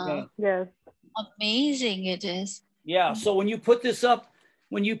 Yeah. Yes. Amazing it is. Yeah. So when you put this up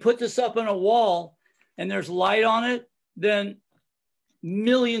on a wall and there's light on it, then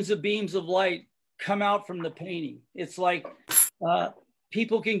millions of beams of light come out from the painting. It's like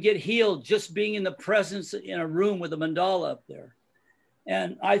people can get healed just being in the presence in a room with a mandala up there.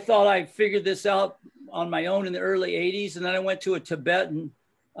 And I thought I figured this out on my own in the early 80s. And then I went to a Tibetan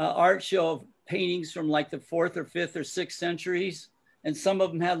art show of paintings from like the 4th or 5th or 6th centuries. And some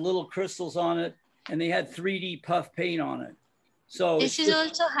of them had little crystals on it and they had 3D puff paint on it. So this is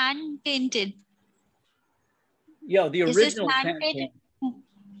also hand painted. Yeah, the original is hand painted.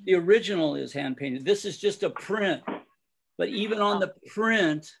 The original is hand painted. This is just a print. But even on the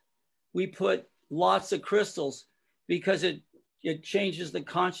print, we put lots of crystals because it changes the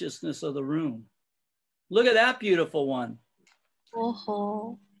consciousness of the room. Look at that beautiful one.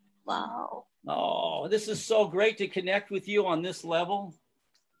 Oh, wow. Oh, this is so great to connect with you on this level.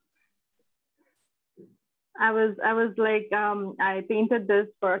 I was like, I painted this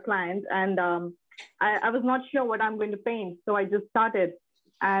for a client and I was not sure what I'm going to paint. So I just started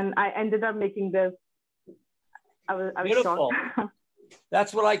and I ended up making this. I was beautiful. shocked.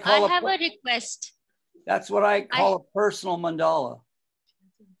 That's what I call I have a request. That's what I call a personal mandala.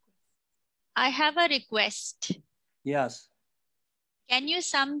 I have a request. Yes. Can you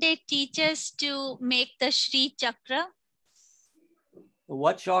someday teach us to make the Shri Chakra? The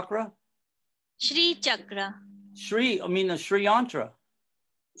what chakra? Shri Chakra. I mean the Sri Yantra.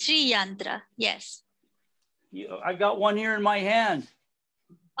 Sri Yantra, yes. I got one here in my hand.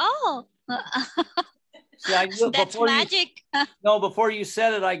 Oh. See, that's magic. Before you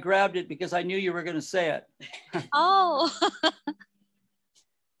said it, I grabbed it because I knew you were going to say it. Oh.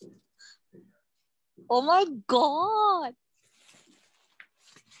 Oh my God.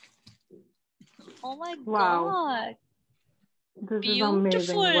 Oh my God. This beautiful. Is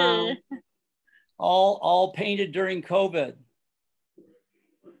amazing. Wow. All painted during COVID.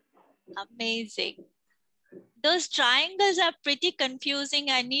 Amazing. Those triangles are pretty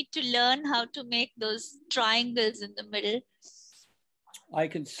confusing. I need to learn how to make those triangles in the middle. I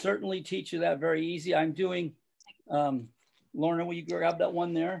can certainly teach you that very easy. I'm doing Lorna, will you grab that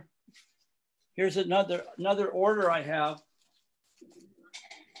one there? Here's another order I have.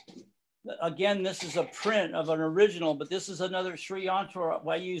 Again, this is a print of an original, but this is another Sri Yantra.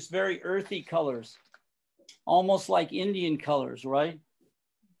 I use very earthy colors, almost like Indian colors, right?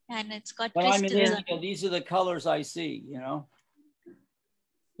 And it's got When I'm in crystals. India, these are the colors I see, you know.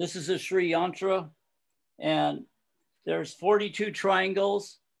 This is a Sri Yantra, and there's 42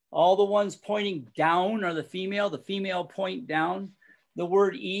 triangles. All the ones pointing down are the female point down. The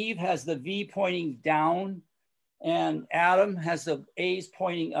word Eve has the V pointing down, and Adam has the A's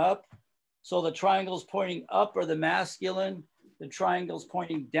pointing up. So the triangles pointing up are the masculine, the triangles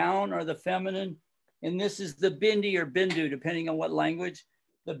pointing down are the feminine. And this is the bindi or bindu, depending on what language,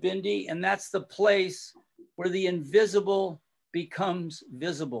 the bindi. And that's the place where the invisible becomes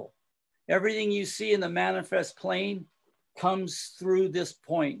visible. Everything you see in the manifest plane comes through this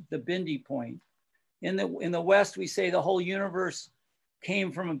point, the bindi point. In the West, we say the whole universe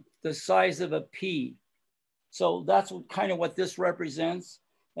came from the size of a pea. So that's kind of what this represents.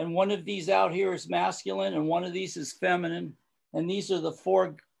 And one of these out here is masculine and one of these is feminine. And these are the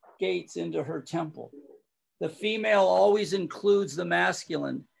 4 gates into her temple. The female always includes the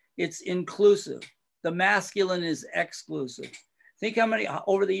masculine. It's inclusive. The masculine is exclusive. Think how many,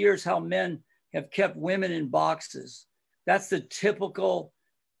 over the years, how men have kept women in boxes. That's the typical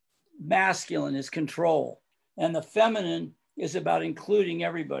masculine, is control. And the feminine is about including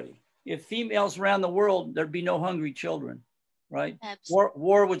everybody. If females ran the world, there'd be no hungry children, right?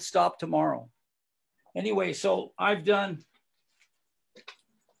 War would stop tomorrow. Anyway, so I'm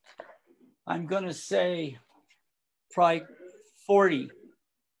gonna say probably 40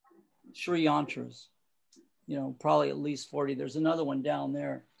 Sri Yantras, you know, probably at least 40. There's another one down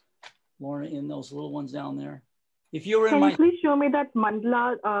there, Lorna, in those little ones down there. If you were in Can you please show me that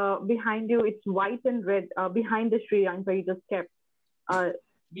mandala behind you? It's white and red behind the Sri Yantra you just kept.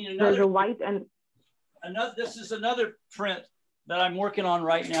 There's a white and another. This is another print that I'm working on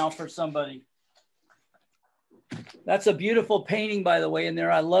right now for somebody. That's a beautiful painting, by the way, in there.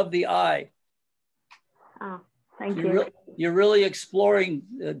 I love the eye. Oh, thank you. You're really exploring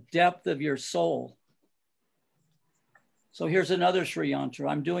the depth of your soul. So here's another Sri Yantra.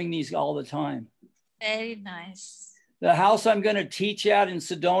 I'm doing these all the time. Very nice. The house I'm going to teach at in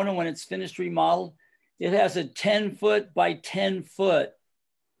Sedona, when it's finished remodeled, it has a 10-foot by 10-foot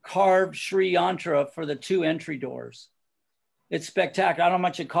carved Sri Yantra for the 2 entry doors. It's spectacular. I don't know how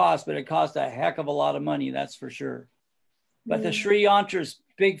much it costs, but it cost a heck of a lot of money, that's for sure. But the Sri Yantra is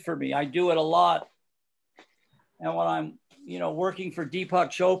big for me. I do it a lot. And when I'm, you know, working for Deepak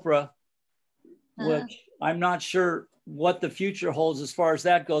Chopra, which I'm not sure what the future holds as far as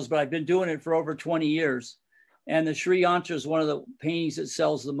that goes, but I've been doing it for over 20 years. And the Sri Yantra is one of the paintings that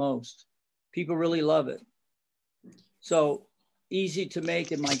sells the most. People really love it. So easy to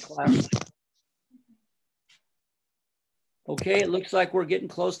make in my class. Okay, it looks like we're getting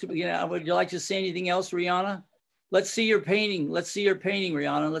close to beginning. Would you like to say anything else, Rihanna? Let's see your painting. Let's see your painting,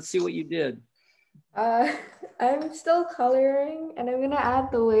 Rihanna. Let's see what you did. I'm still coloring and I'm gonna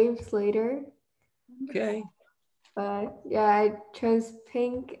add the waves later. Okay. But yeah, I chose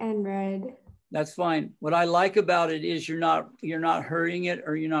pink and red. That's fine. What I like about it is you're not hurrying it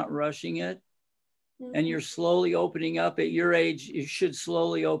or you're not rushing it. And you're slowly opening up. At your age, you should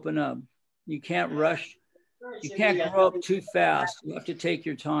slowly open up. You can't rush. You can't grow up too fast. You have to take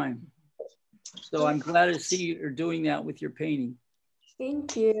your time. So I'm glad to see you're doing that with your painting.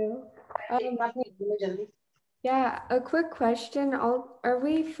 Thank you. Yeah, a quick question. Are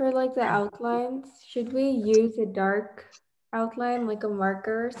we, for like the outlines, should we use a dark outline like a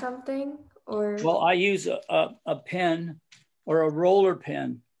marker or something? Or well, I use a pen or a roller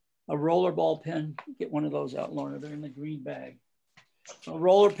pen, a roller ball pen. Get one of those out, Lorna. They're in the green bag. A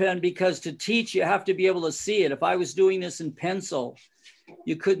roller pen, because to teach, you have to be able to see it. If I was doing this in pencil,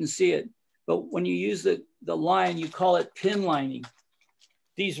 you couldn't see it. But when you use the line, you call it pin lining.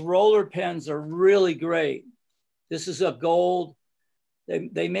 These roller pens are really great. This is a gold.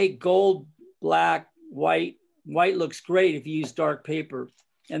 They make gold, black, white. White looks great if you use dark paper.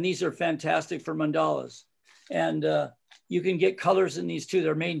 And these are fantastic for mandalas. And you can get colors in these too.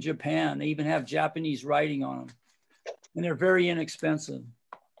 They're made in Japan. They even have Japanese writing on them. And they're very inexpensive.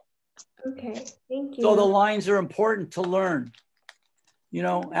 Okay, thank you. So the lines are important to learn. You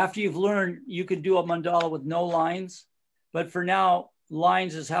know, after you've learned, you could do a mandala with no lines. But for now,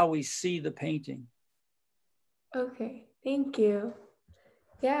 lines is how we see the painting. Okay, thank you.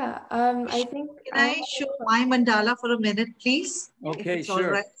 Yeah, I think. Can I show my mandala for a minute, please? Okay,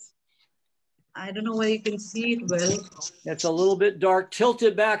 sure. Right. I don't know whether you can see it well. It's a little bit dark. Tilt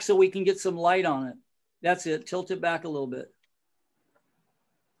it back so we can get some light on it. That's it. Tilt it back a little bit.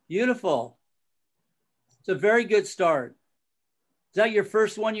 Beautiful. It's a very good start. Is that your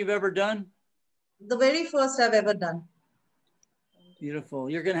first one you've ever done? The very first I've ever done. Beautiful.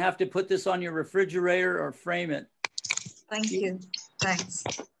 You're going to have to put this on your refrigerator or frame it. Thank you. Thanks.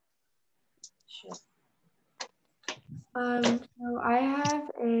 Sure. So I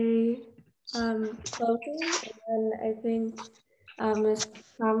have a closing, and I think Ms.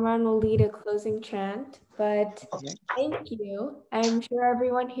 Kamran will lead a closing chant, but thank you. I'm sure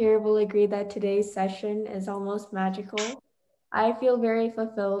everyone here will agree that today's session is almost magical. I feel very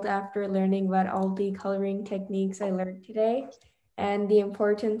fulfilled after learning about all the coloring techniques I learned today and the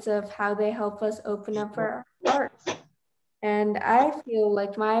importance of how they help us open up our heart. And I feel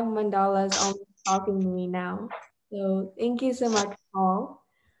like my mandala is almost talking to me now. So thank you so much, Paul.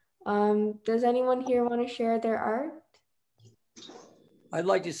 Does anyone here want to share their art? I'd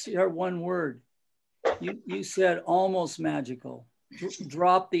like to share one word. You said almost magical.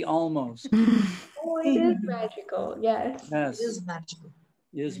 Drop the almost. Oh, it is magical. Yes. Yes. It is magical.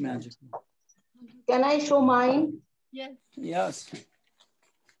 It is magical. Can I show mine? Yes. Yes.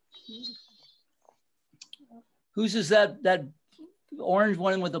 Whose is that orange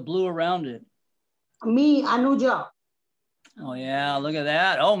one with the blue around it? Me, Anuja. Oh yeah, look at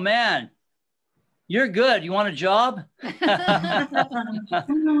that. Oh man, you're good. You want a job?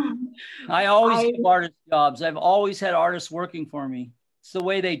 I always give artist jobs. I've always had artists working for me. It's the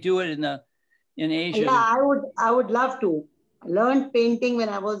way they do it in Asia. Yeah, I would love to. I learned painting when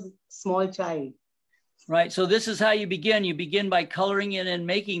I was a small child. Right. So this is how you begin. You begin by coloring in and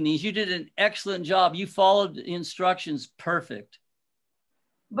making these. You did an excellent job. You followed the instructions perfect.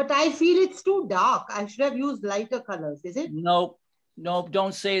 But I feel it's too dark. I should have used lighter colors, is it? Nope. Nope.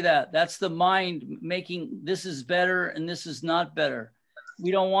 Don't say that. That's the mind making this is better and this is not better.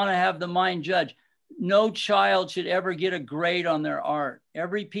 We don't want to have the mind judge. No child should ever get a grade on their art.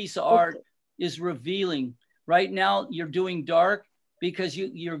 Every piece of art is revealing. Right now, you're doing dark because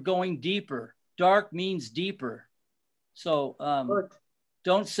you're going deeper. Dark means deeper. So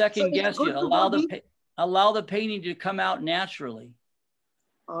don't second guess it. Allow the painting to come out naturally.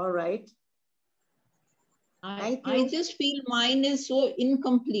 All right. I just feel mine is so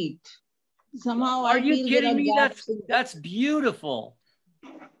incomplete. Somehow Are I you feel kidding me? Gaps that's beautiful.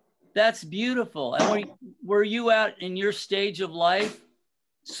 That's beautiful. And where you at in your stage of life?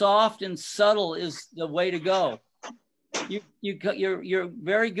 Soft and subtle is the way to go. You're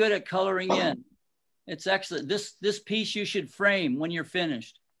very good at coloring in. It's excellent. This piece you should frame when you're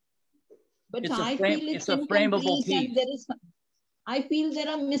finished. But I feel it's a frameable piece. And I feel there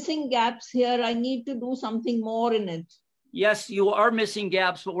are missing gaps here. I need to do something more in it. Yes, you are missing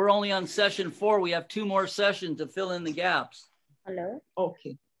gaps, but we're only on session 4. We have 2 more sessions to fill in the gaps. Hello.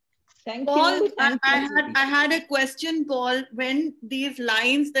 Okay. Thank Paul, you. I had a question, Paul. When these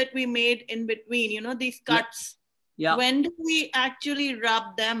lines that we made in between, you know, these cuts, yeah. When do we actually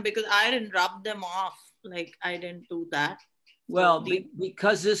rub them? Because I didn't rub them off. Like I didn't do that. Well,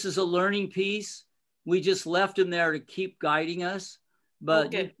 because this is a learning piece, we just left them there to keep guiding us. But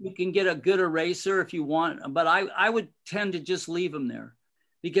okay. you can get a good eraser if you want. But I would tend to just leave them there.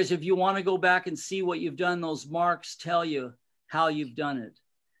 Because if you want to go back and see what you've done, those marks tell you how you've done it.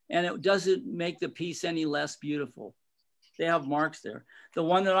 And it doesn't make the piece any less beautiful. They have marks there. The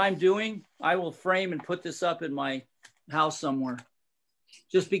one that I'm doing, I will frame and put this up in my house somewhere.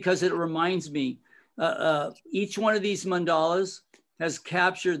 Just because it reminds me, each one of these mandalas has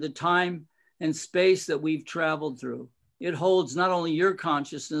captured the time and space that we've traveled through. It holds not only your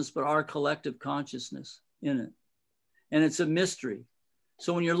consciousness, but our collective consciousness in it. And it's a mystery.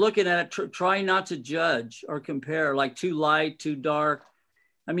 So when you're looking at it, try not to judge or compare, like too light, too dark.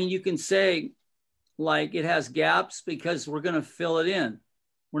 I mean, you can say like it has gaps because we're going to fill it in.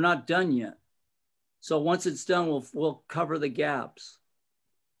 We're not done yet. So once it's done, we'll cover the gaps.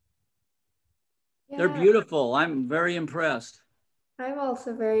 Yeah. They're beautiful. I'm very impressed. I'm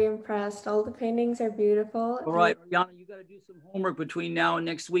also very impressed. All the paintings are beautiful. All right, Rihanna, you got to do some homework between now and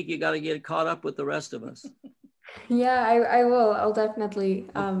next week. You got to get caught up with the rest of us. Yeah, I will. I'll definitely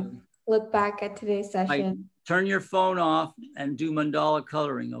look back at today's session. Turn your phone off and do mandala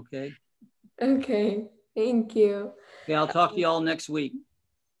coloring, okay? Okay, thank you. Okay, I'll talk to you all next week.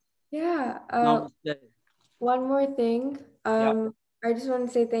 Yeah. One more thing. I just want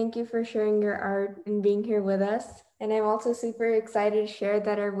to say thank you for sharing your art and being here with us. And I'm also super excited to share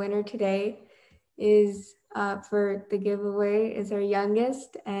that our winner today is for the giveaway is our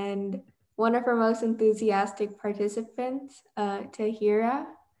youngest and one of our most enthusiastic participants, Tahira.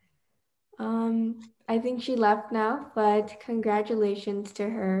 I think she left now, but congratulations to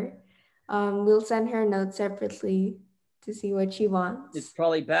her. We'll send her a note separately. to see what she wants. It's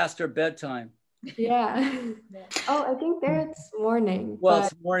probably past her bedtime. Yeah. Oh, I think there it's morning. Well,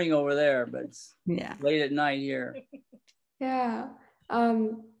 but it's morning over there, but it's Yeah. late at night here. yeah.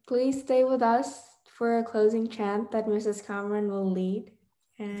 Please stay with us for a closing chant that Mrs. Kamran will lead,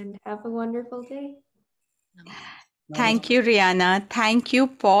 and have a wonderful day. Thank you, Rihanna. Thank you,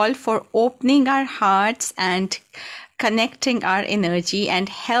 Paul, for opening our hearts and connecting our energy and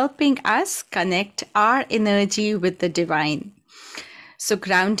helping us connect our energy with the divine. So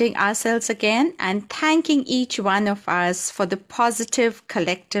grounding ourselves again and thanking each one of us for the positive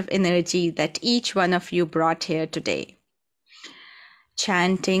collective energy that each one of you brought here today.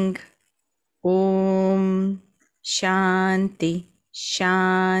 Chanting Om Shanti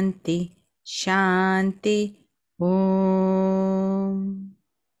Shanti Shanti Om.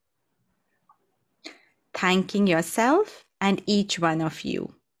 Thanking yourself and each one of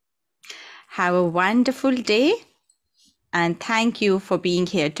you. Have a wonderful day and thank you for being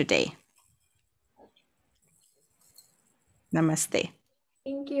here today. Namaste.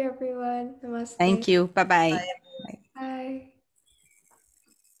 Thank you, everyone. Namaste. Thank you. Bye-bye.